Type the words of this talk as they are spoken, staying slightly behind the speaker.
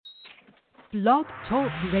Blog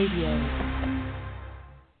Talk Radio.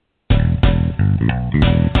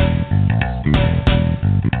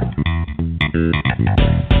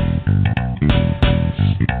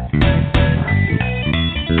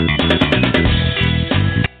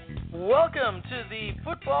 Welcome to the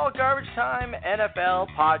Football Garbage Time NFL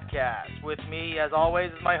podcast. With me, as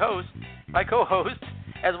always, is my co-host,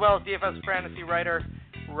 as well as DFS fantasy writer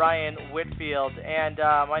Ryan Whitfield. And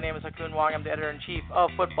my name is Wong. I'm the editor-in-chief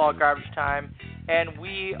of Football Garbage Time. And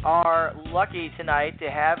we are lucky tonight to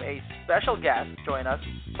have a special guest join us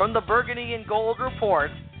from the Burgundy and Gold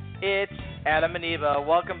Report. It's Adam Aniba.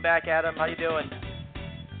 Welcome back, Adam. How you doing?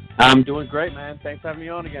 I'm doing great, man. Thanks for having me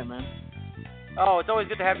on again, man. Oh, it's always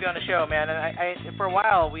good to have you on the show, man. And I for a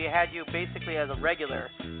while, we had you basically as a regular.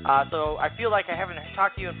 So I feel like I haven't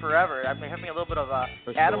talked to you in forever. I'm having a little bit of a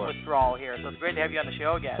Adam withdrawal here, so it's great to have you on the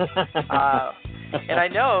show again. And I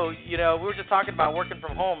know, we were just talking about working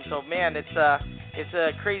from home, so, man, it's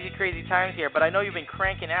a crazy times here. But I know you've been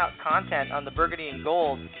cranking out content on the Burgundy and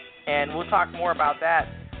Gold, and we'll talk more about that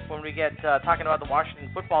when we get talking about the Washington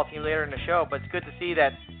football team later in the show. But it's good to see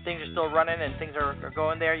that things are still running and things are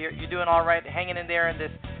going there. You're doing all right, hanging in there in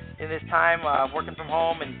this time, working from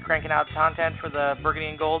home and cranking out content for the Burgundy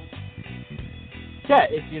and Gold. Yeah,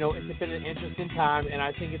 it's been an interesting time, and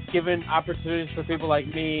I think it's given opportunities for people like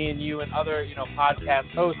me and you and other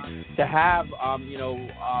podcast hosts to have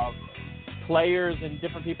players and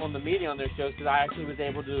different people in the media on their shows, because I actually was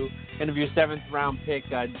able to interview 7th-round pick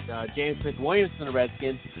James Smith-Williams from the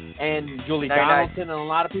Redskins and Julie Donaldson, and a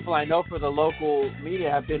lot of people I know for the local media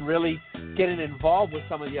have been really getting involved with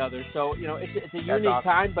some of the others. So, it's a unique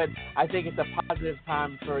time, but I think it's a positive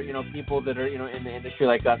time for, people that are, in the industry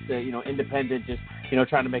like us, independent, just,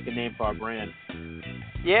 trying to make a name for our brand.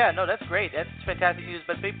 Yeah, no, that's great. That's fantastic news.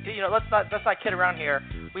 But let's not kid around here.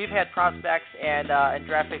 We've had prospects and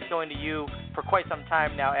draft picks going to you for quite some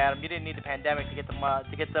time now, Adam. You didn't need the pandemic to get them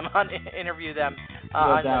on interview them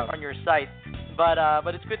on your site. But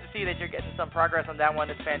it's good to see that you're getting some progress on that one.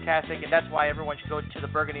 It's fantastic, and that's why everyone should go to the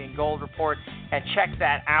Burgundy and Gold Report and check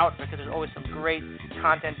that out, because there's always some great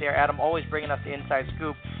content there. Adam always bringing us the inside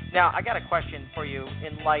scoop. Now, I got a question for you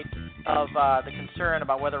in light of the concern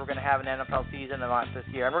about whether we're going to have an NFL season or not this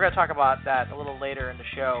year. And we're going to talk about that a little later in the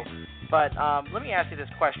show. But let me ask you this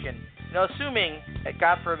question. Assuming,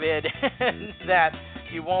 God forbid, that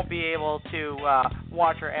you won't be able to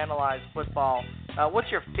watch or analyze football,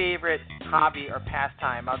 what's your favorite hobby or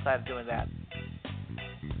pastime outside of doing that?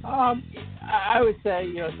 I would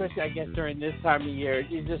say, especially I guess during this time of year,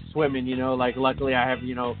 you're just swimming, like luckily I have,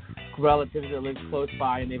 relatives that live close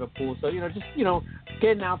by and they have a pool. So, just,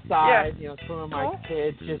 getting outside, swimming with my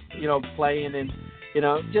kids, just, playing and,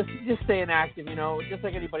 just staying active, just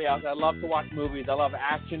like anybody else. I love to watch movies. I love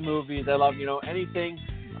action movies. I love, anything,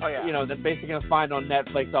 that basically going to find on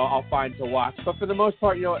Netflix, I'll find to watch. But for the most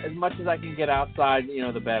part, as much as I can get outside,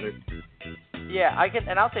 the better. Yeah, I can,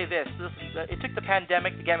 and I'll say this. It took the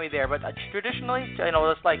pandemic to get me there, but traditionally,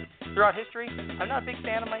 it's like throughout history, I'm not a big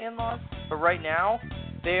fan of my in-laws, but right now,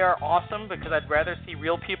 they are awesome because I'd rather see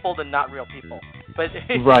real people than not real people. But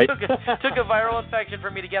it took a viral infection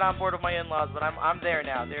for me to get on board with my in-laws, but I'm there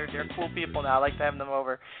now. They're cool people now. I like to have them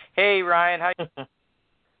over. Hey, Ryan, how you? Can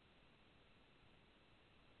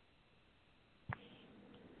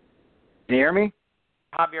you hear me?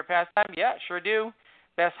 Hobby or pastime? Yeah, sure do.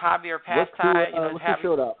 Best hobby or pastime? Look who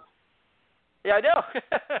showed up. Yeah, I know.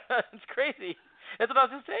 It's crazy. That's what I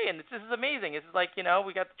was just saying. This is amazing. It's like,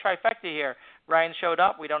 we got the trifecta here. Ryan showed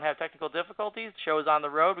up. We don't have technical difficulties. The show is on the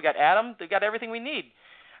road. We got Adam. We got everything we need.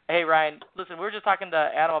 Hey, Ryan, listen, we were just talking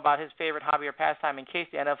to Adam about his favorite hobby or pastime in case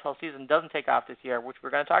the NFL season doesn't take off this year, which we're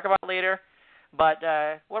going to talk about later. But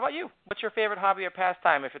what about you? What's your favorite hobby or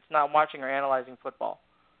pastime if it's not watching or analyzing football?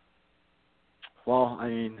 Well,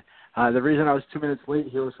 the reason I was 2 minutes late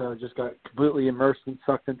here was I just got completely immersed and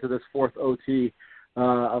sucked into this fourth OT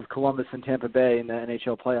of Columbus and Tampa Bay in the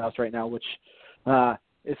NHL playoffs right now, which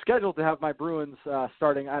is scheduled to have my Bruins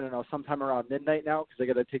starting, I don't know, sometime around midnight now, because they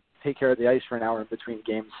got to take care of the ice for an hour in between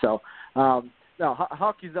games. So,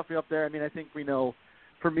 hockey's definitely up there. I think we know,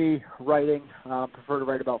 for me, writing, prefer to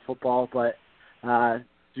write about football, but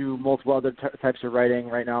do multiple other types of writing.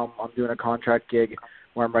 Right now I'm doing a contract gig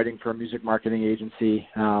where I'm writing for a music marketing agency.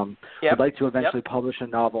 I'd like to eventually publish a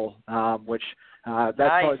novel, which that's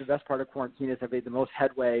probably the best part of quarantine is I've made the most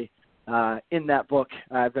headway in that book.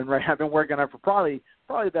 I've been working on it for probably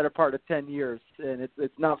the better part of 10 years, and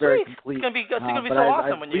it's not very complete. It's gonna be so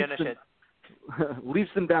awesome when you finish it.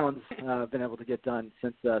 Leaps and bounds I've been able to get done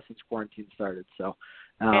since quarantine started. So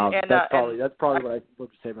that's probably what I would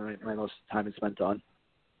say my most time is spent on.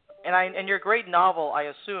 And your great novel, I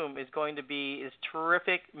assume, is going to be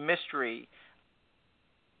terrific mystery.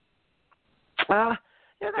 Yeah,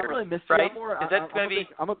 not really mystery. Right?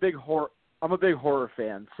 I'm a big horror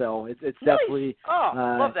fan, so it's really? definitely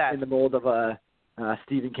love that. in the mold of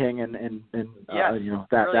Stephen King and yes,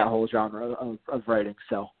 that whole genre of writing.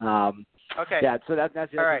 So okay. Yeah, so that's the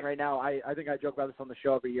other All right. thing right now. I think I joke about this on the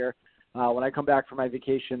show every year. When I come back from my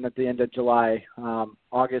vacation at the end of July,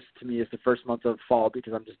 August to me is the first month of fall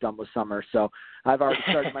because I'm just done with summer. So I've already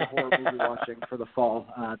started my horror movie watching for the fall,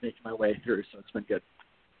 making my way through. So it's been good.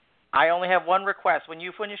 I only have one request. When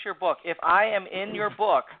you finish your book, if I am in your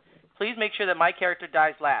book, please make sure that my character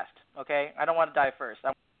dies last. Okay, I don't want to die first.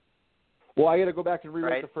 Well, I got to go back and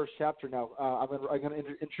rewrite the first chapter now. I'm going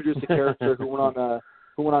to introduce a character who went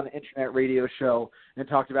on an internet radio show and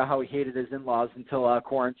talked about how he hated his in-laws until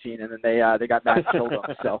quarantine, and then they got mad and killed him.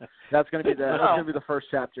 So that's going to be the first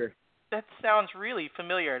chapter. That sounds really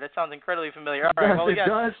familiar. That sounds incredibly familiar. All right, well, it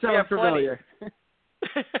does sound familiar.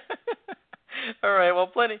 All right, well,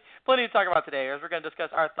 plenty to talk about today as we're going to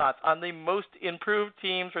discuss our thoughts on the most improved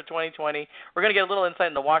teams for 2020. We're going to get a little insight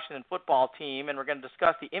in the Washington football team, and we're going to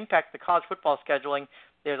discuss the impact of the college football scheduling.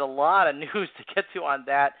 There's a lot of news to get to on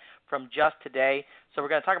that from just today. So we're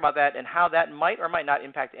going to talk about that and how that might or might not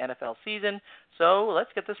impact the NFL season. So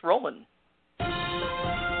let's get this rolling.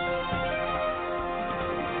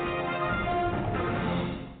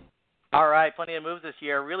 All right, plenty of moves this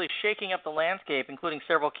year, really shaking up the landscape, including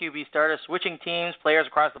several QB starters, switching teams, players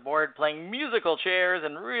across the board, playing musical chairs,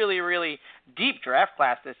 and really, really deep draft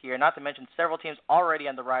class this year, not to mention several teams already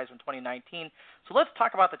on the rise from 2019. So let's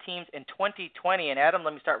talk about the teams in 2020. And Adam,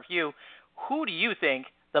 let me start with you. Who do you think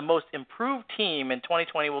the most improved team in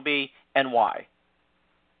 2020 will be, and why?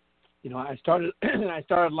 I started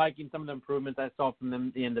liking some of the improvements I saw from them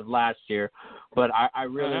at the end of last year, but I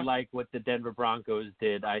really like what the Denver Broncos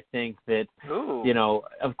did. I think that,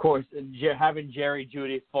 of course, having Jerry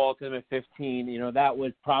Jeudy fall to them at 15, that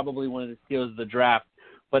was probably one of the steals of the draft.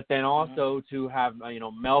 But then also to have,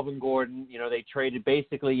 Melvin Gordon, they traded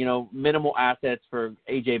basically, minimal assets for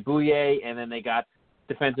A.J. Bouye, and then they got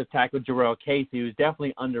defensive tackle Jarrell Casey, who's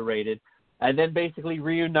definitely underrated. And then basically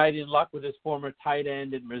reunited Luck with his former tight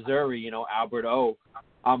end in Missouri, Albert O.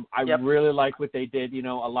 I really like what they did. A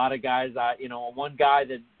lot of guys, one guy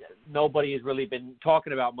that nobody has really been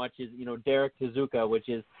talking about much is, Derek Tezuka, which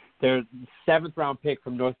is their 7th-round pick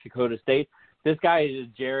from North Dakota State. This guy is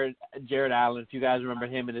Jared Allen, if you guys remember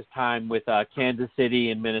him in his time with Kansas City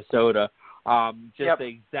and Minnesota. The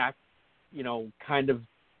exact, kind of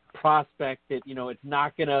prospect that, it's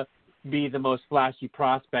not going to be the most flashy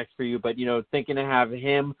prospect for you, but, thinking to have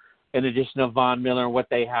him in addition to Von Miller and what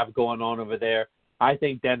they have going on over there, I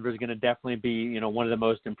think Denver's going to definitely be, one of the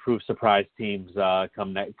most improved surprise teams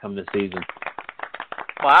come this season.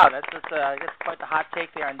 Wow, that's quite the hot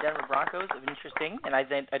take there on Denver Broncos. Interesting, and I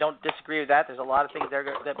don't disagree with that. There's a lot of things there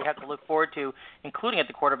that we have to look forward to, including at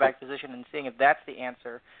the quarterback position, and seeing if that's the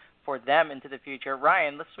answer for them into the future.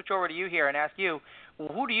 Ryan, let's switch over to you here and ask you,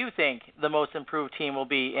 who do you think the most improved team will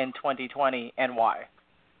be in 2020 and why?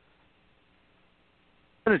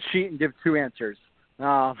 I'm going to cheat and give 2 answers.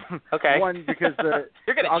 Okay. One, because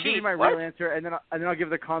I'll give you my real answer, and then I'll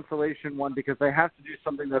give the consolation one because I have to do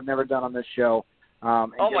something that I've never done on this show.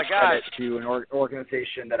 And give credit to an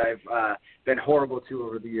organization that I've been horrible to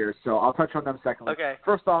over the years. So I'll touch on them secondly. Okay.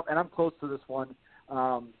 First off, and I'm close to this one,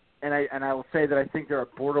 and I will say that I think they're a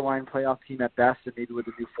borderline playoff team at best, and maybe with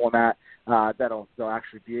the new format, they'll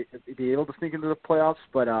actually be able to sneak into the playoffs.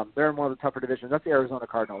 But they're in one of the tougher divisions. That's the Arizona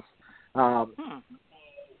Cardinals.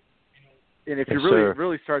 And if you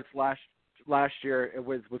really starts last year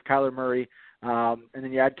with Kyler Murray, and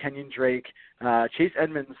then you add Kenyon Drake, Chase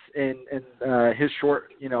Edmonds in his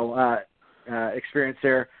short experience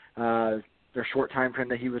there, their short time frame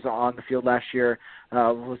that he was on the field last year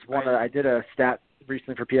was one that I did a stat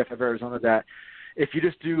recently for PFF Arizona that if you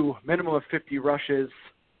just do minimum of 50 rushes,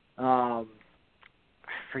 I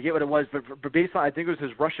forget what it was, but based on, I think it was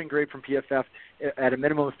his rushing grade from PFF at a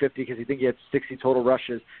minimum of 50 because he had 60 total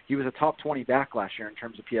rushes. He was a top 20 back last year in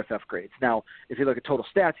terms of PFF grades. Now, if you look at total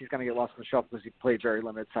stats, he's going to get lost in the shuffle because he played very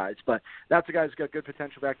limited size. But that's a guy who's got good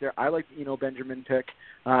potential back there. I like the Eno Benjamin pick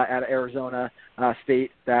at Arizona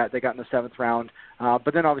State that they got in the 7th round.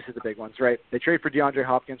 But then obviously the big ones, right? They trade for DeAndre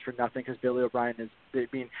Hopkins for nothing because Billy O'Brien is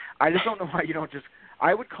 – I just don't know why you don't just –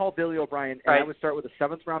 I would call Billy O'Brien, and I would start with a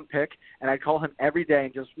 7th-round pick, and I'd call him every day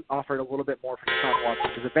and just offer it a little bit more for Deshaun Watson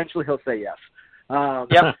because eventually he'll say yes.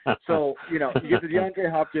 So, you get the DeAndre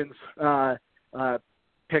Hopkins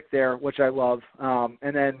pick there, which I love.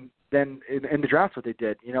 And then in the draft what they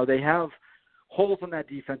did, they have holes in that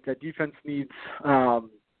defense. That defense needs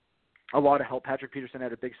a lot of help. Patrick Peterson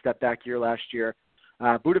had a big step back year last year.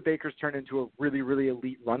 Budda Baker's turned into a really, really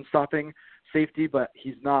elite run-stopping safety, but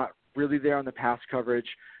he's not really there on the pass coverage.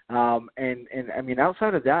 And I mean,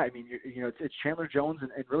 outside of that, I mean, it's Chandler Jones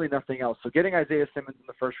and really nothing else. So getting Isaiah Simmons in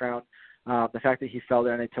the first round, the fact that he fell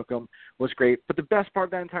there and they took him was great. But the best part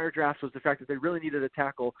of that entire draft was the fact that they really needed a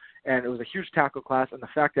tackle, and it was a huge tackle class. And the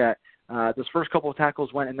fact that those first couple of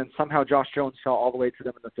tackles went, and then somehow Josh Jones fell all the way to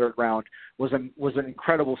them in the third round was an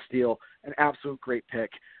incredible steal, an absolute great pick.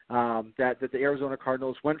 That the Arizona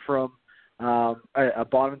Cardinals went from a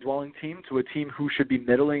bottom-dwelling team to a team who should be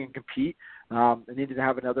middling and compete. They needed to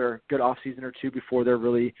have another good offseason or two before they're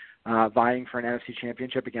really vying for an NFC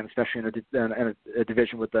championship again, especially in a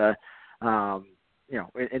division with the,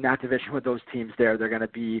 in that division with those teams there. They're going to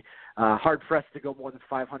be hard-pressed to go more than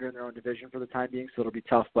 500 in their own division for the time being, so it'll be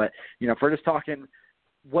tough. But, if we're just talking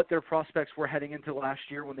what their prospects were heading into last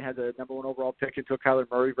year when they had the number one overall pick and took Kyler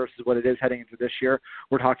Murray versus what it is heading into this year,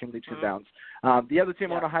 we're talking leaps and bounds. The other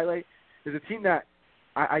team I want to highlight is a team that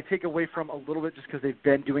I take away from a little bit just because they've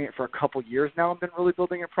been doing it for a couple years now and been really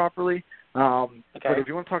building it properly. But if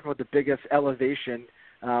you want to talk about the biggest elevation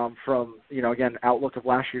from, again, outlook of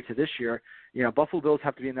last year to this year, Buffalo Bills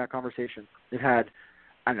have to be in that conversation. They've had,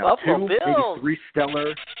 two, maybe three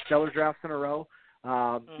stellar drafts in a row.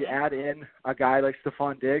 You add in a guy like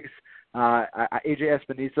Stephon Diggs. AJ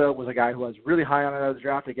Espinosa was a guy who was really high on it out of the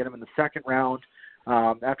draft. They get him in the second round.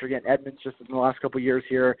 After getting Edmonds just in the last couple of years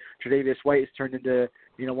here, Tre'Davious White has turned into,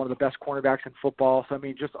 one of the best cornerbacks in football. So, I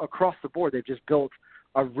mean, just across the board, they've just built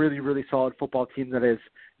a really, really solid football team that is,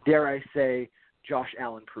 dare I say, Josh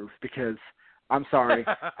Allen proof, because I'm sorry.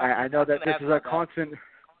 I know that this is a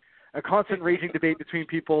constant raging debate between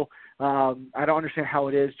people. I don't understand how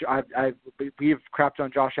it is. We've crapped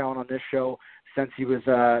on Josh Allen on this show since he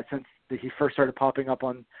first started popping up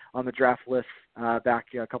on the draft list back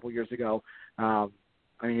a couple of years ago.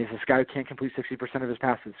 He's this guy who can't complete 60% of his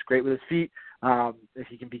passes. Great with his feet. If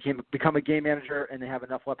he can become a game manager and they have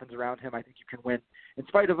enough weapons around him, I think you can win in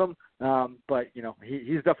spite of him. But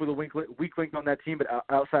he's definitely the weak link on that team. But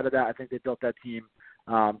outside of that, I think they built that team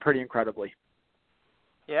pretty incredibly.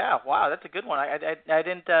 Yeah, wow, that's a good one. I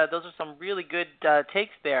didn't. Those are some really good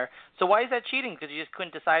takes there. So why is that cheating? Because you just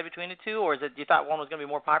couldn't decide between the two, or is it you thought one was going to be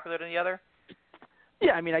more popular than the other?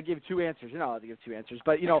 Yeah, I mean, I gave two answers. You're not allowed to give two answers,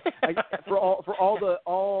 but for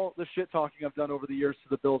all the shit talking I've done over the years to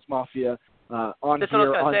the Bills Mafia on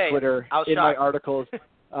Twitter, in my articles,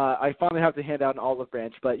 I finally have to hand out an olive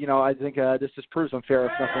branch. But I think this just proves I'm fair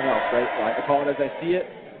if nothing else, right? So I call it as I see it,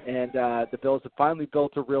 and the Bills have finally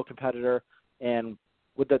built a real competitor. And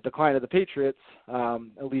with the decline of the Patriots,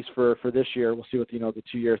 at least for this year, we'll see what the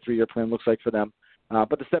 2-year, 3-year plan looks like for them.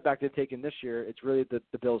 But the step back they've taken this year, it's really the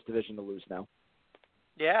Bills' division to lose now.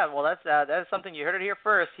 Yeah, well, that is something you heard it here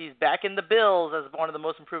first. He's back in the Bills as one of the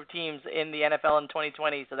most improved teams in the NFL in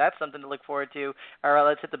 2020, so that's something to look forward to. All right,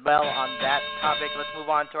 let's hit the bell on that topic. Let's move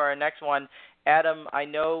on to our next one. Adam, I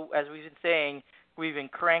know, as we've been saying, we've been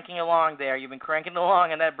cranking along there. You've been cranking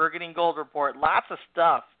along in that Burgundy and Gold report. Lots of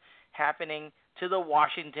stuff happening to the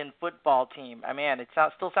Washington football team. I mean,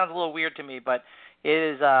 still sounds a little weird to me, but it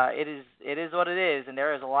is what it is, and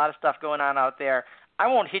there is a lot of stuff going on out there. I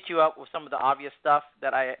won't hit you up with some of the obvious stuff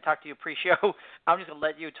that I talked to you pre-show. I'm just going to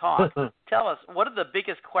let you talk. Tell us, what are the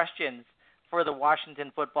biggest questions for the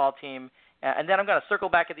Washington football team? And then I'm going to circle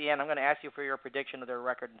back at the end. I'm going to ask you for your prediction of their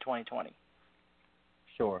record in 2020.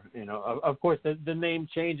 Sure. Of course, the name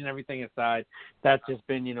change and everything aside, that's just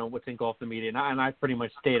been, what's engulfed the media. And I pretty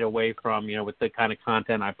much stayed away from, with the kind of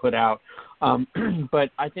content I put out.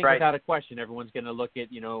 But I think without a question, everyone's going to look at,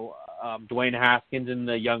 Dwayne Haskins and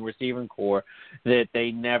the young receiving core, that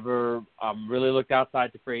they never really looked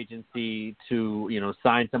outside the free agency to,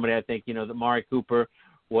 sign somebody. I think, that Amari Cooper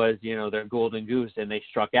was, their golden goose, and they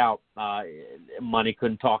struck out. Money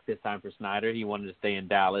couldn't talk this time for Snyder. He wanted to stay in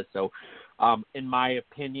Dallas. So, in my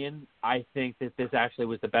opinion, I think that this actually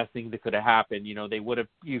was the best thing that could have happened. They would have,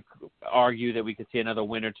 you could argue that we could see another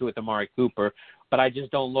win or two with Amari Cooper, but I just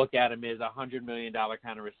don't look at him as a $100 million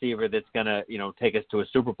kind of receiver that's going to, take us to a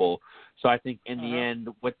Super Bowl. So I think in the end,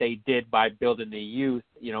 what they did by building the youth,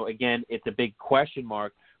 again, it's a big question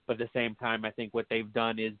mark. But at the same time, I think what they've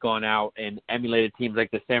done is gone out and emulated teams like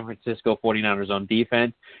the San Francisco 49ers on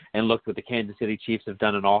defense and looked what the Kansas City Chiefs have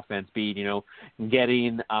done on offense.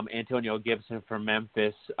 Getting Antonio Gibson from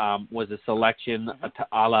Memphis was a selection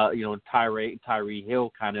a la, Tyreek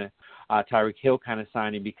Hill kind of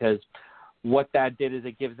signing, because what that did is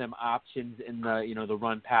it gives them options in the, the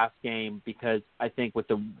run pass game, because I think with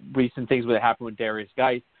the recent things that happened with Darius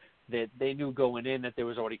Geis, that they knew going in that there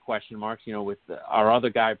was already question marks. With our other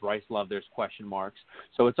guy, Bryce Love, there's question marks.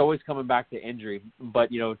 So it's always coming back to injury. But,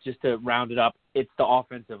 just to round it up, it's the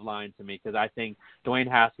offensive line to me, because I think Dwayne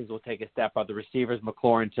Haskins will take a step up. The receivers,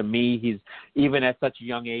 McLaurin, to me, he's even at such a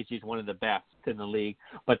young age, he's one of the best in the league.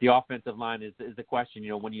 But the offensive line is the question.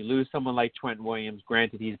 When you lose someone like Trent Williams,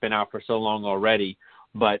 granted he's been out for so long already,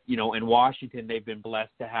 but, in Washington, they've been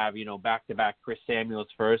blessed to have, back-to-back Chris Samuels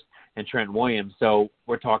first and Trent Williams. So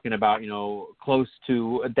we're talking about, close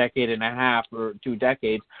to a decade and a half or 2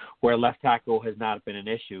 decades where left tackle has not been an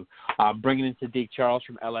issue. Bringing in Sadiq Charles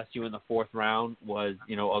from LSU in the 4th round was,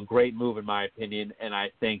 a great move in my opinion, and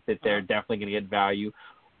I think that they're definitely going to get value.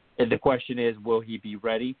 And the question is, will he be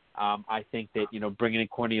ready? I think that, bringing in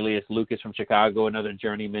Cornelius Lucas from Chicago, another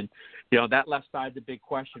journeyman, that left side's a big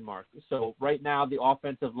question mark. So right now the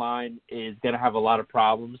offensive line is going to have a lot of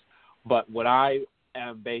problems. But what I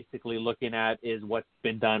am basically looking at is what's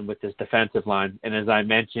been done with this defensive line. And as I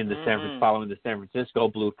mentioned, following the San Francisco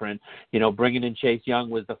blueprint, bringing in Chase Young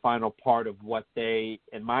was the final part of what they,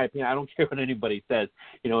 in my opinion, I don't care what anybody says,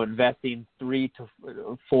 investing 3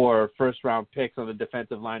 to 4 first-round picks on the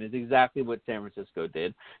defensive line is exactly what San Francisco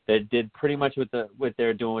did. They did pretty much what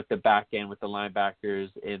they're doing with the back end with the linebackers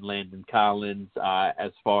in Landon Collins,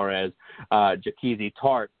 as far as Jaquizi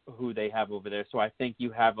Tart, who they have over there. So I think you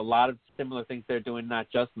have a lot of similar things they're doing, not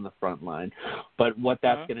just in the front line, but what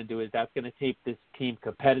that's going to do is that's going to keep this team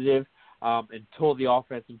competitive until the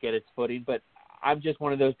offense can get its footing. But I'm just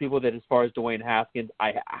one of those people that, as far as Dwayne Haskins,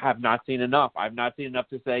 I have not seen enough. I've not seen enough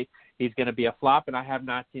to say he's going to be a flop, and I have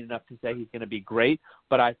not seen enough to say he's going to be great.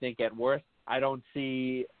 But I think at worst, I don't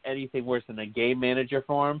see anything worse than a game manager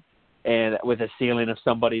for him, and with a ceiling of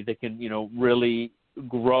somebody that can, really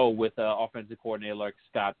grow with an offensive coordinator like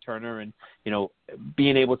Scott Turner, and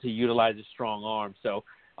being able to utilize a strong arm. So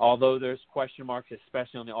although there's question marks,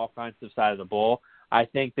 especially on the offensive side of the ball, I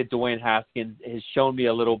think that Dwayne Haskins has shown me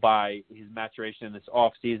a little by his maturation in this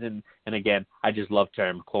offseason. And again, I just love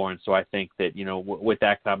Terry McLaurin. So I think that, with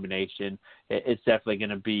that combination, it's definitely going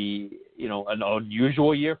to be, an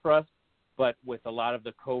unusual year for us. But with a lot of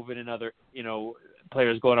the COVID and other,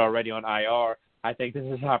 players going already on IR, I think this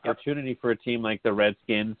is an opportunity for a team like the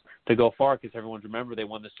Redskins to go far, because everyone's remember they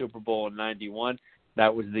won the Super Bowl in '91.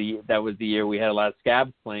 That was the year we had a lot of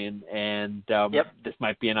scabs playing, and this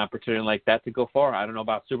might be an opportunity like that to go far. I don't know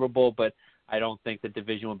about Super Bowl, but I don't think the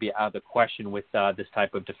division will be out of the question with this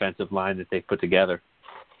type of defensive line that they've put together.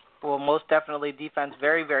 Well, most definitely defense,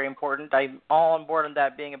 very, very important. I'm all on board on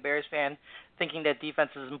that, being a Bears fan, thinking that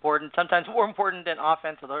defense is important, sometimes more important than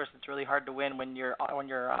offense. Of course, it's really hard to win when your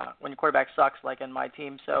quarterback sucks, like in my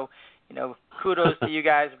team. So, kudos to you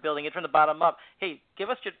guys building it from the bottom up. Hey,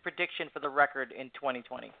 give us your prediction for the record in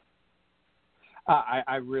 2020.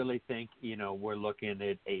 I really think, we're looking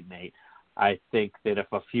at 8-8. I think that if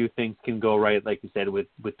a few things can go right, like you said, with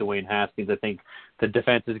Dwayne Haskins, I think the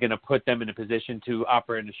defense is going to put them in a position to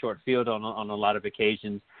operate in a short field on a lot of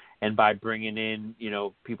occasions. And by bringing in,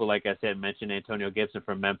 people like I said, mentioned Antonio Gibson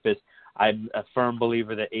from Memphis, I'm a firm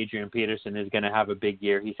believer that Adrian Peterson is going to have a big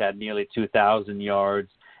year. He's had nearly 2,000 yards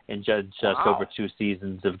in just over 2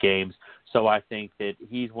 seasons of games. So I think that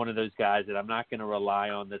he's one of those guys that I'm not going to rely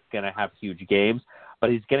on that's going to have huge games, but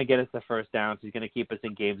he's going to get us the first downs. He's going to keep us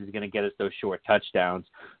in games. He's going to get us those short touchdowns.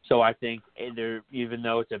 So I think even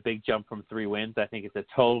though it's a big jump from 3 wins, I think it's a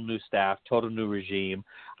total new staff, total new regime.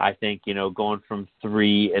 I think, going from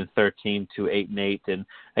 3-13 to 8-8, and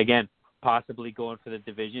again, possibly going for the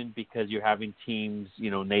division, because you're having teams,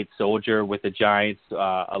 Nate Soldier with the Giants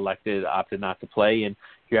opted not to play, and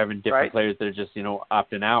you're having different players that are just,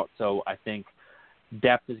 opting out. So I think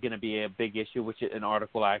depth is going to be a big issue, which an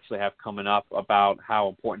article I actually have coming up about how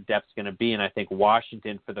important depth is going to be. And I think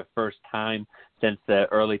Washington, for the first time since the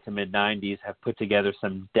early to mid-'90s, have put together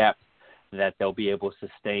some depth that they'll be able to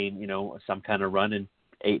sustain, some kind of run. And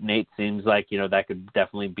 8-8 seems like, that could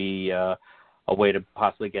definitely be a way to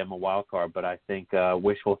possibly get them a wild card. But I think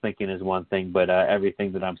wishful thinking is one thing, but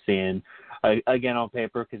everything that I'm seeing, again, on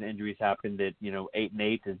paper, because injuries happen, that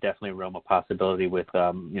 8-8 is definitely a realm of possibility with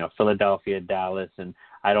Philadelphia, Dallas, and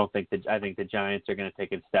I think the Giants are going to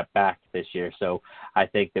take a step back this year. So I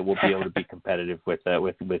think that we'll be able to be competitive with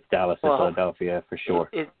Dallas and Philadelphia for sure.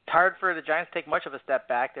 It's hard for the Giants to take much of a step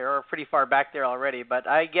back. They're pretty far back there already, but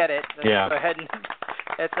I get it. Yeah. Go ahead and.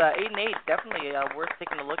 It's 8-8, definitely worth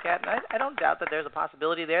taking a look at, and I don't doubt that there's a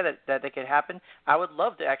possibility there that could happen. I would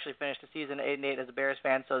love to actually finish the season 8-8 as a Bears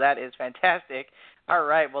fan, so that is fantastic. All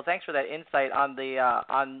right, well, thanks for that insight on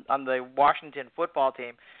the Washington football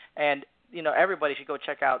team. And everybody should go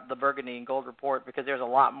check out the Burgundy and Gold Report, because there's a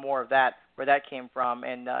lot more of that where that came from.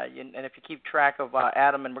 And if you keep track of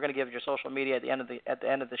Adam, and we're going to give you your social media at the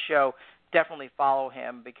end of the show, definitely follow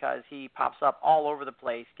him, because he pops up all over the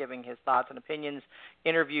place, giving his thoughts and opinions,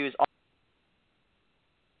 interviews.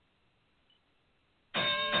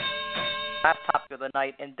 Last topic of the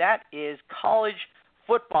night, and that is college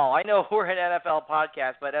football. I know we're an NFL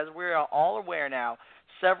podcast, but as we're all aware now,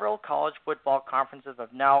 several college football conferences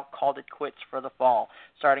have now called it quits for the fall,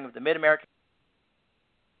 starting with the Mid-American.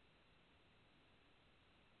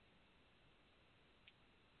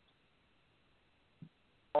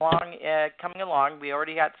 Coming along, we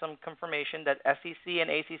already got some confirmation that SEC and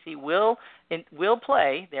ACC will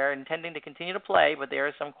play. They're intending to continue to play, but there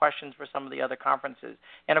are some questions for some of the other conferences.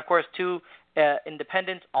 And, of course, two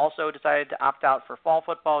independents also decided to opt out for fall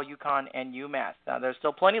football, UConn and UMass. Now, there's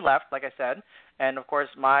still plenty left, like I said. And, of course,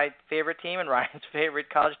 my favorite team and Ryan's favorite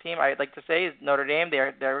college team, I'd like to say, is Notre Dame.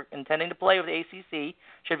 They're intending to play with the ACC.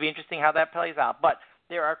 Should be interesting how that plays out. But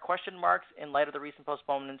there are question marks in light of the recent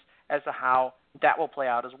postponements as to how that will play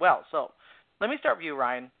out as well. So let me start with you,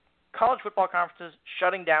 Ryan. College football conferences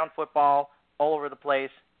shutting down football all over the place.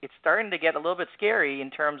 It's starting to get a little bit scary in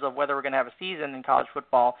terms of whether we're going to have a season in college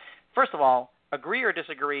football. First of all, agree or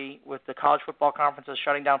disagree with the college football conferences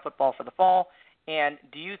shutting down football for the fall? And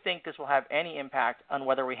do you think this will have any impact on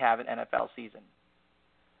whether we have an NFL season?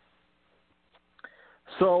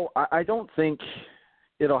 So I don't think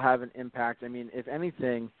it'll have an impact. I mean, if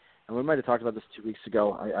anything, and we might have talked about this 2 weeks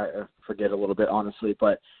ago. I forget a little bit, honestly,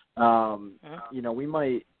 but we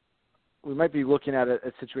might be looking at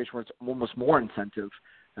a situation where it's almost more incentive,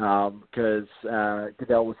 because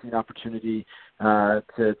Goodell will see an opportunity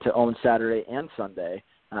to own Saturday and Sunday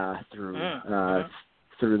through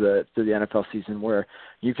the NFL season, where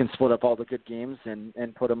you can split up all the good games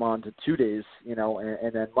and put them on to 2 days, and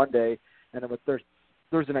then Monday, and then with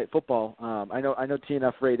Thursday night football. I know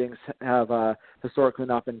TNF ratings have historically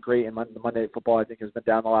not been great, and the Monday night football I think has been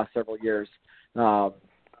down the last several years,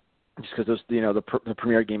 just because the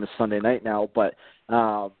premier game is Sunday night now. But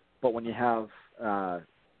when you have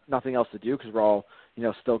nothing else to do, because we're all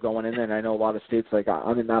still going in there, and I know a lot of states, like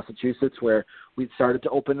I'm in Massachusetts, where we started to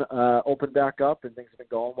open back up and things have been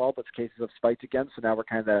going well, but cases have spiked again. So now we're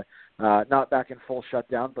kind of not back in full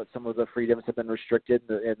shutdown, but some of the freedoms have been restricted,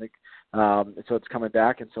 and so it's coming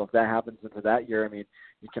back. And so if that happens into that year, I mean,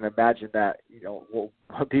 you can imagine that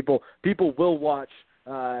people will watch.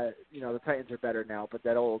 The Titans are better now, but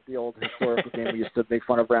the old historical game we used to make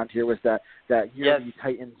fun of around here was that yearly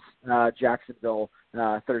Titans Jacksonville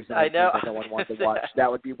Thursday night game that no one wants to watch. That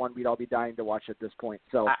would be one we'd all be dying to watch at this point.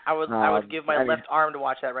 So I would give my left arm to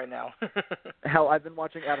watch that right now. Hell, I've been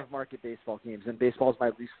watching out of market baseball games, and baseball is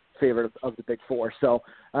my least favorite of the big four. So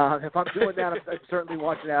if I'm doing that, I'm certainly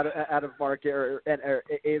watching out of market or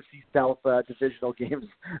AFC South divisional games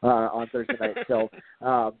on Thursday night. So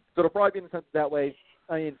it'll probably be in the sense that way.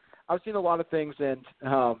 I mean, I've seen a lot of things, and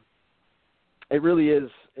it really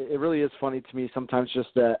is funny to me sometimes, just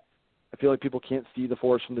that I feel like people can't see the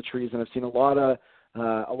forest from the trees, and I've seen a lot of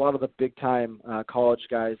the big time college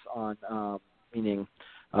guys meaning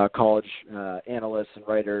college analysts and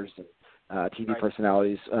writers and TV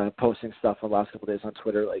personalities posting stuff the last couple of days on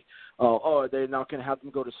Twitter, like, oh, they're not going to have them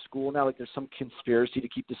go to school now. Like, there's some conspiracy to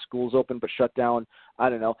keep the schools open but shut down, I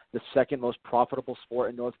don't know, the second most profitable sport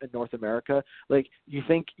in North America. Like, you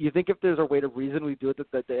think if there's a way to reasonably do it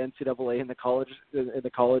that the NCAA and the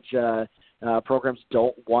college programs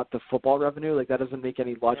don't want the football revenue? Like, that doesn't make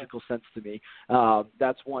any logical sense to me.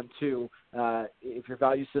 That's one. Two, if your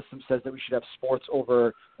value system says that we should have sports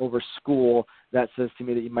over school, that says to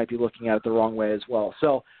me that you might be looking at it the wrong way as well.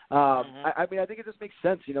 So, I mean, I think it just makes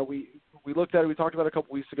sense. We looked at it. We talked about it a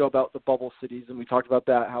couple weeks ago about the bubble cities, and we talked about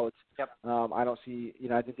that, how it's I don't see,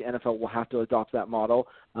 I think the NFL will have to adopt that model.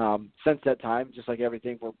 Since that time, just like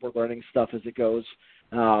everything, we're learning stuff as it goes.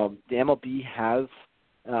 The MLB has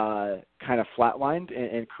kind of flatlined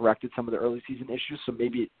and corrected some of the early season issues, so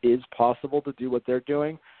maybe it is possible to do what they're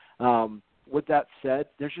doing. With that said,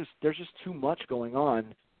 there's just too much going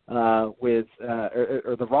on or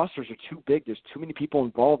the rosters are too big. There's too many people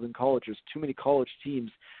involved in college. There's too many college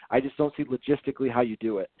teams. I just don't see logistically how you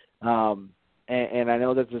do it. And I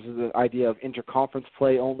know that this is the idea of interconference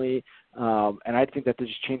play only, and I think that this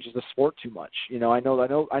just changes the sport too much. I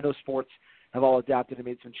know sports have all adapted and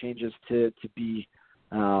made some changes to be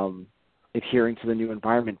adhering to the new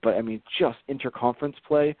environment, but I mean, just interconference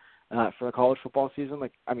play for a college football season,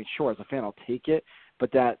 sure, as a fan I'll take it,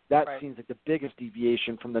 but that seems like the biggest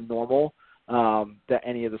deviation from the normal that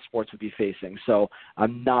any of the sports would be facing. So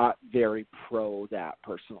I'm not very pro that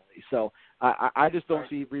personally. So I just don't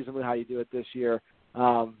see reasonably how you do it this year.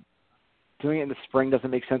 Doing it in the spring doesn't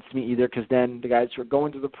make sense to me either, because then the guys who are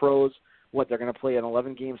going to the pros, they're going to play an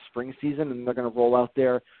 11-game spring season, and they're going to roll out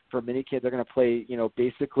there for a mini kid. They're going to play,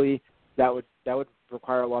 basically that would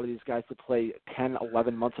require a lot of these guys to play 10,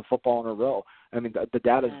 11 months of football in a row. I mean, the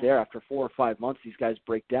data's there. After 4 or 5 months, these guys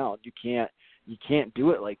break down. You can't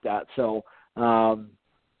do it like that. So, I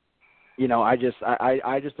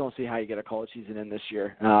just don't see how you get a college season in this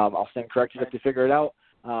year. I'll stand corrected if they figure it out.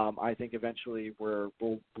 I think eventually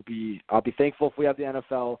I'll be thankful if we have the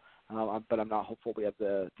NFL, but I'm not hopeful we have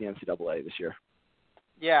the NCAA this year.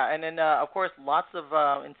 Yeah, and then, of course, lots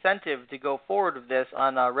of incentive to go forward with this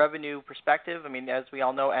on a revenue perspective. I mean, as we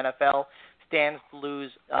all know, NFL stands to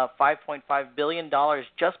lose $5.5 billion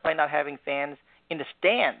just by not having fans in the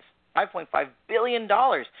stands. $5.5 billion.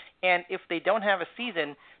 And if they don't have a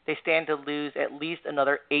season, they stand to lose at least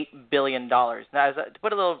another $8 billion. Now, to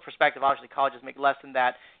put a little perspective, obviously colleges make less than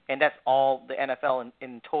that, and that's all the NFL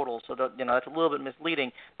in total. So, that's a little bit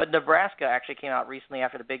misleading. But Nebraska actually came out recently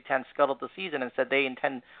after the Big Ten scuttled the season and said they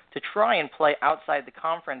intend to try and play outside the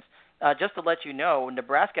conference. Just to let you know,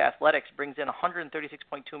 Nebraska athletics brings in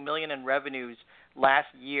 $136.2 million in revenues last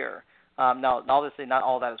year. Now, obviously not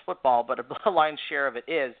all that is football, but a lion's share of it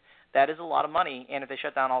is. That is a lot of money, and if they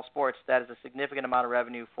shut down all sports, that is a significant amount of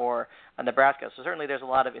revenue for Nebraska. So certainly there's a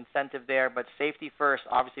lot of incentive there, but safety first,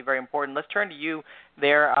 obviously very important. Let's turn to you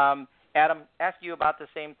there. Adam, ask you about the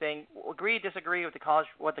same thing. Agree, disagree with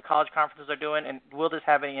what the college conferences are doing, and will this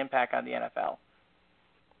have any impact on the NFL?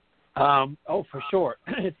 For sure.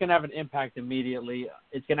 It's going to have an impact immediately.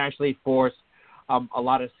 It's going to actually force a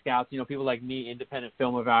lot of scouts, people like me, independent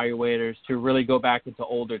film evaluators, to really go back into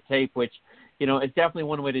older tape, which, it's definitely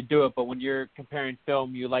one way to do it. But when you're comparing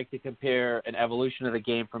film, you like to compare an evolution of the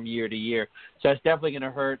game from year to year. So it's definitely going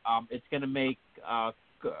to hurt. It's going to make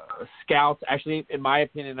scouts, actually, in my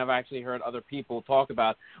opinion, I've actually heard other people talk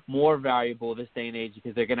about, more valuable this day and age,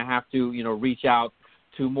 because they're going to have to, reach out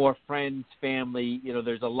to more friends, family.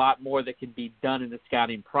 There's a lot more that can be done in the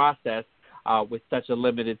scouting process with such a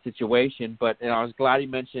limited situation. But I was glad you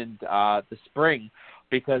mentioned the spring,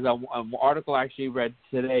 because an article I actually read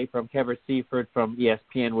today from Kevin Seifert from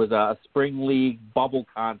ESPN was a spring league bubble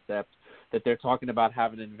concept that they're talking about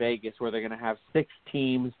having in Vegas, where they're going to have 6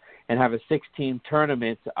 teams and have a 6-team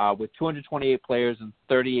tournament with 228 players and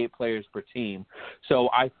 38 players per team. So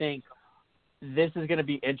I think this is going to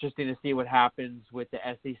be interesting to see what happens with the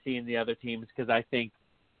SEC and the other teams, because I think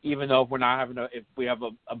even though if we have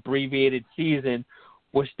an abbreviated season,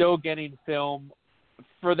 we're still getting film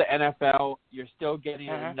for the NFL. You're still getting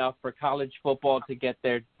enough for college football to get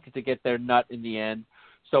their nut in the end.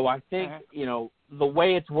 So I think, the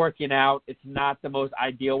way it's working out, it's not the most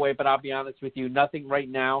ideal way, but I'll be honest with you, nothing right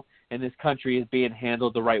now in this country is being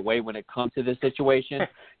handled the right way when it comes to this situation.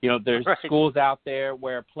 There's schools out there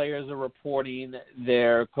where players are reporting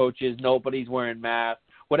their coaches, nobody's wearing masks.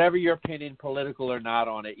 Whatever your opinion, political or not,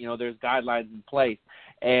 on it, there's guidelines in place,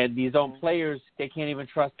 and these own players, they can't even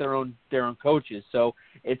trust their own coaches. So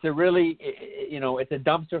it's a really, it's a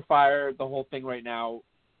dumpster fire, the whole thing right now.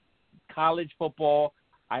 College football,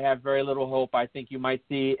 I have very little hope. I think you might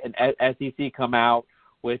see an SEC come out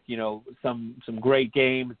with, some great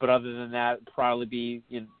games, but other than that, probably be,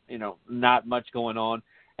 not much going on.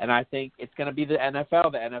 And I think it's going to be the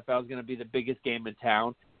NFL. The NFL is going to be the biggest game in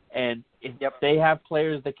town. And if they have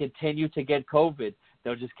players that continue to get COVID,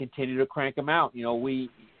 they'll just continue to crank them out.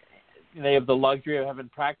 They have the luxury of having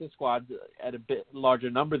practice squads at a bit larger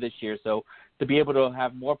number this year. So to be able to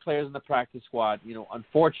have more players in the practice squad,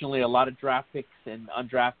 unfortunately, a lot of draft picks and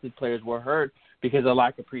undrafted players were hurt because of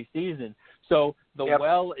lack of preseason. So the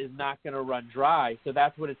well is not going to run dry. So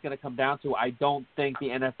that's what it's going to come down to. I don't think the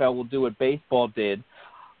NFL will do what baseball did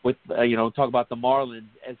with, talk about the Marlins,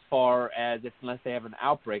 as far as unless they have an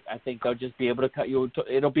outbreak. I think they'll just be able to cut you.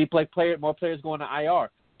 It'll be like more players going to IR.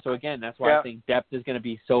 So, again, that's why I think depth is going to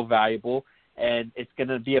be so valuable. And it's going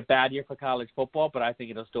to be a bad year for college football, but I think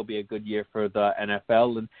it'll still be a good year for the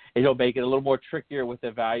NFL. And it'll make it a little more trickier with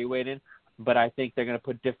evaluating. But I think they're going to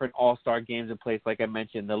put different all-star games in place. Like I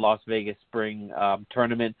mentioned, the Las Vegas spring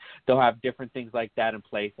tournament, they'll have different things like that in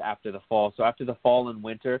place after the fall. So after the fall and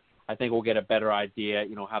winter, I think we'll get a better idea,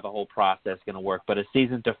 how the whole process is going to work. But a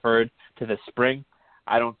season deferred to the spring,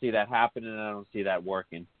 I don't see that happening, and I don't see that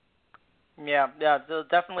working. Yeah, there's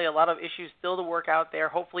definitely a lot of issues still to work out there.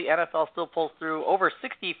 Hopefully NFL still pulls through. Over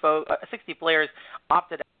 60 players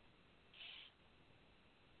opted out.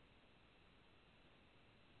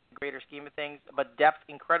 greater scheme of things, but depth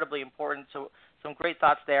incredibly important. So some great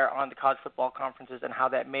thoughts there on the college football conferences and how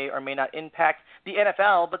that may or may not impact the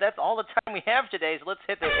NFL. But that's all the time we have today, so let's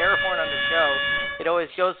hit the air horn on the show. It always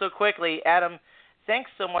goes so quickly. Adam,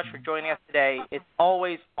 thanks so much for joining us today. It's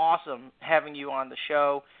always awesome having you on the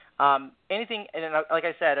show. Anything, and like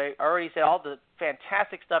I said, I already said all the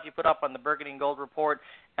fantastic stuff you put up on the Burgundy and Gold Report.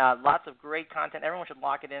 Lots of great content. Everyone should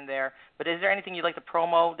lock it in there. But is there anything you'd like to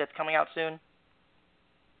promo that's coming out soon?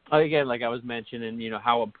 Again, like I was mentioning,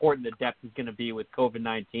 how important the depth is going to be with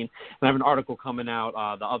COVID-19. And I have an article coming out,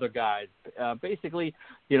 the other guys. Basically,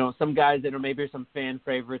 some guys that are maybe some fan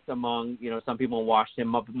favorites among, some people in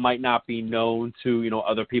Washington might not be known to,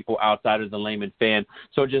 other people outside of the layman fan.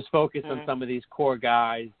 So just focus on some of these core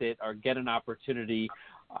guys that are getting an opportunity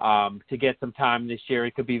to get some time this year.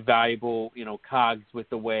 It could be valuable, cogs with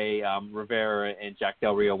the way Rivera and Jack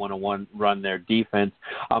Del Rio 101 run their defense.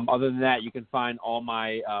 Other than that, you can find all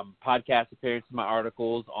my podcast appearances, my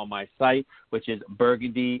articles on my site, which is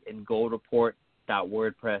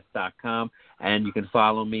burgundyandgoldreport.wordpress.com, and you can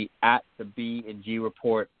follow me at the B&G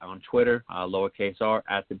Report on Twitter, lowercase r,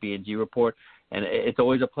 at the B&G Report. And it's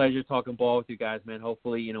always a pleasure talking ball with you guys, man.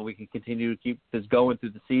 Hopefully, we can continue to keep this going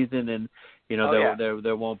through the season, and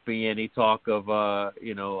there won't be any talk of a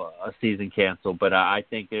season canceled. But I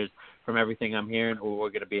think from everything I'm hearing,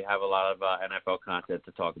 we're going to have a lot of NFL content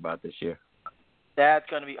to talk about this year. That's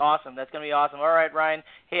going to be awesome. All right, Ryan.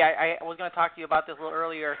 Hey, I was going to talk to you about this a little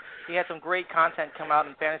earlier. You had some great content come out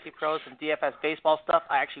in Fantasy Pros, some DFS baseball stuff.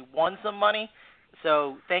 I actually won some money.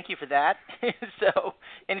 So thank you for that. So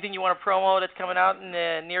anything you want to promo that's coming out in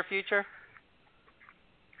the near future?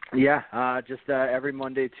 Yeah, just every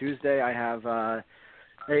Monday, Tuesday, I have a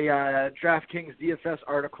DraftKings DFS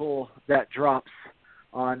article that drops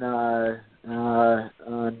on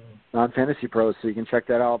Fantasy Pros, so you can check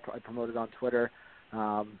that out. I promote it on Twitter.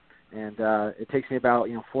 And it takes me about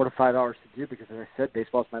 4 to 5 hours to do because, as I said,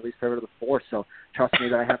 baseball is my least favorite of the four. So trust me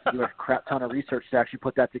that I have to do a crap ton of research to actually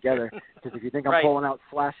put that together. Because if you think I'm pulling out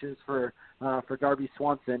slashes for Darby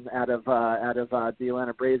Swanson out of the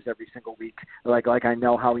Atlanta Braves every single week, like I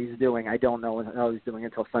know how he's doing, I don't know how he's doing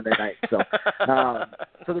until Sunday night. So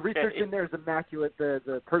so the research in there is immaculate.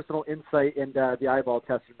 The personal insight and the eyeball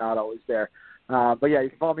tests are not always there. But yeah,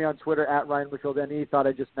 you can follow me on Twitter at Ryan Whitfield. Any thought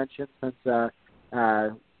I just mentioned since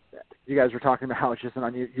you guys were talking about how it's just an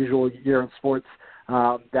unusual year in sports.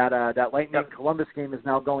 That Lightning Columbus game is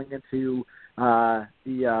now going into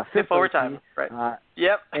the fifth overtime. Right.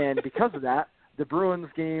 And because of that, the Bruins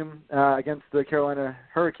game against the Carolina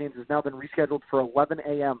Hurricanes has now been rescheduled for 11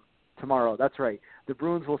 a.m. tomorrow. That's right. The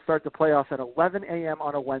Bruins will start the playoffs at 11 a.m.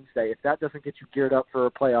 on a Wednesday. If that doesn't get you geared up for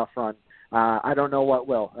a playoff run, I don't know what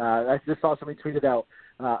will. I just saw somebody tweeted out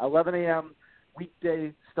 11 a.m.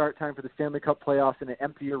 weekday start time for the Stanley Cup playoffs in an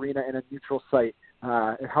empty arena in a neutral site.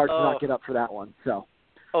 It's hard to not get up for that one. So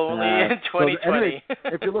only in 2020. So anyway,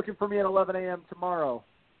 if you're looking for me at 11 a.m. tomorrow,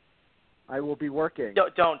 I will be working.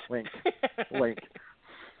 Don't. Wink.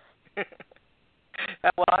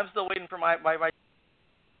 Well, I'm still waiting for my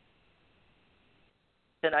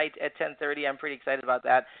tonight at 10:30. I'm pretty excited about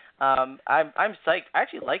that. I'm psyched. I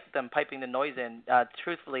actually like them piping the noise in.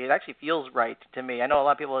 Truthfully, it actually feels right to me. I know a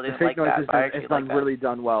lot of people didn't like that, but I actually like that. Really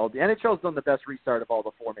done well. The NHL's done the best restart of all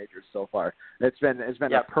the four majors so far. It's been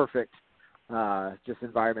a perfect just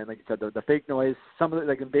environment. Like you said, the fake noise. Some of it,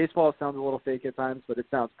 like in baseball, it sounds a little fake at times, but it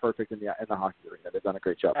sounds perfect in the hockey arena. They've done a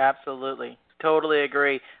great job. Absolutely, totally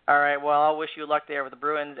agree. All right, well, I'll wish you luck there with the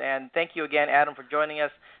Bruins, and thank you again, Adam, for joining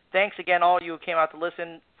us. Thanks again, all you who came out to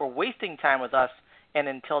listen, for wasting time with us. And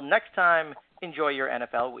until next time, enjoy your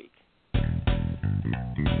NFL week.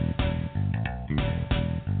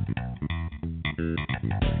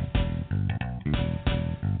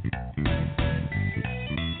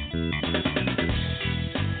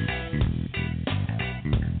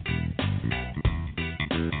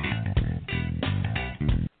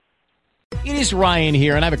 It is Ryan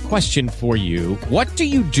here, and I have a question for you. What do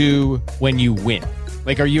you do when you win?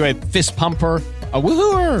 Like, are you a fist pumper, a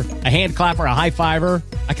woohooer, a hand clapper, a high fiver?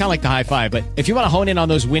 I kind of like the high five, but if you want to hone in on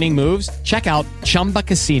those winning moves, check out Chumba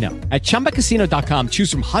Casino. At ChumbaCasino.com, choose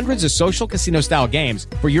from hundreds of social casino-style games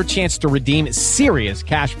for your chance to redeem serious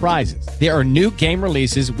cash prizes. There are new game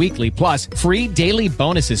releases weekly, plus free daily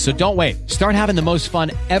bonuses, so don't wait. Start having the most fun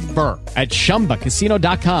ever at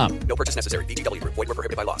ChumbaCasino.com. No purchase necessary. VGW. Void where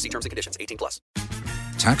prohibited by law. See terms and conditions. 18+.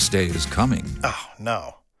 Tax day is coming. Oh,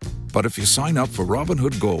 no. But if you sign up for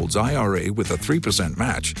Robinhood Gold's IRA with a 3%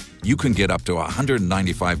 match, you can get up to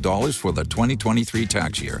 $195 for the 2023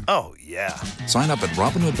 tax year. Oh, yeah. Sign up at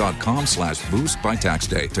Robinhood.com/boost by tax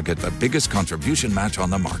day to get the biggest contribution match on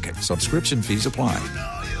the market. Subscription fees apply.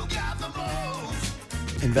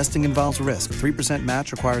 Investing involves risk. 3%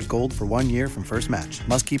 match requires gold for 1 year from first match.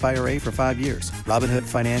 Must keep IRA for 5 years. Robinhood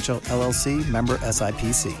Financial, LLC, member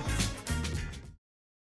SIPC.